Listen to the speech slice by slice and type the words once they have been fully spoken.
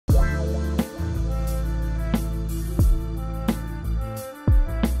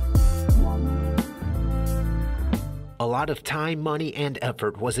A lot of time, money, and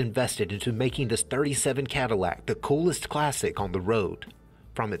effort was invested into making this 37 Cadillac the coolest classic on the road.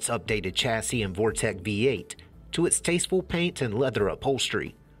 From its updated chassis and Vortec V8 to its tasteful paint and leather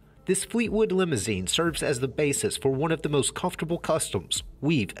upholstery, this Fleetwood limousine serves as the basis for one of the most comfortable customs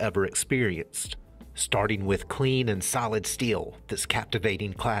we've ever experienced. Starting with clean and solid steel, this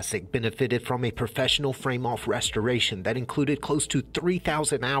captivating classic benefited from a professional frame-off restoration that included close to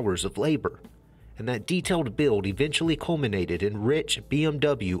 3,000 hours of labor, and that detailed build eventually culminated in rich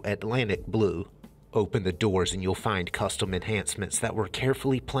BMW Atlantic Blue. Open the doors and you'll find custom enhancements that were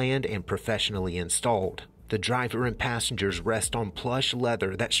carefully planned and professionally installed. The driver and passengers rest on plush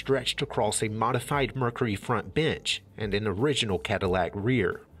leather that stretched across a modified Mercury front bench and an original Cadillac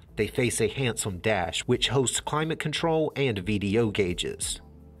rear. They face a handsome dash which hosts climate control and VDO gauges,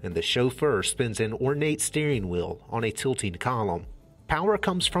 and the chauffeur spins an ornate steering wheel on a tilting column. Power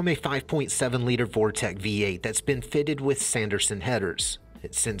comes from a 5.7-liter Vortec V8 that's been fitted with Sanderson headers.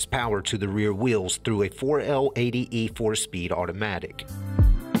 It sends power to the rear wheels through a 4L80E 4-speed automatic.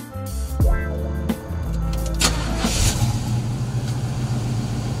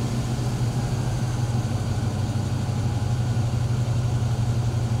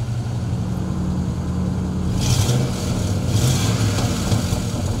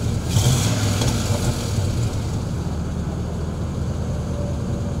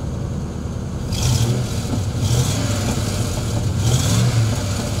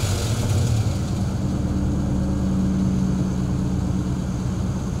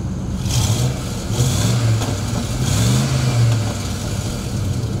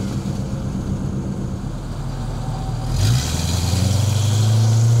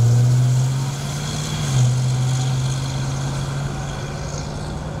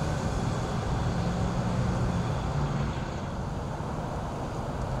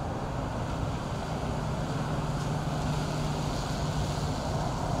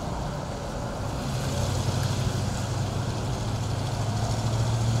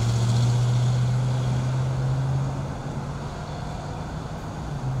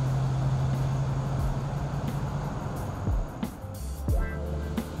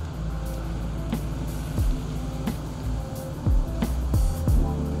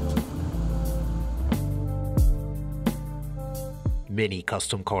 Many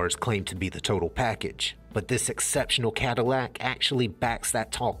custom cars claim to be the total package, but this exceptional Cadillac actually backs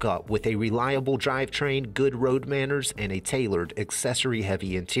that talk up with a reliable drivetrain, good road manners, and a tailored,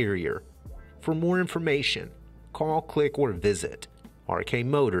 accessory-heavy interior. For more information, call, click, or visit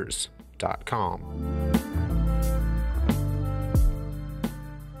rkmotors.com.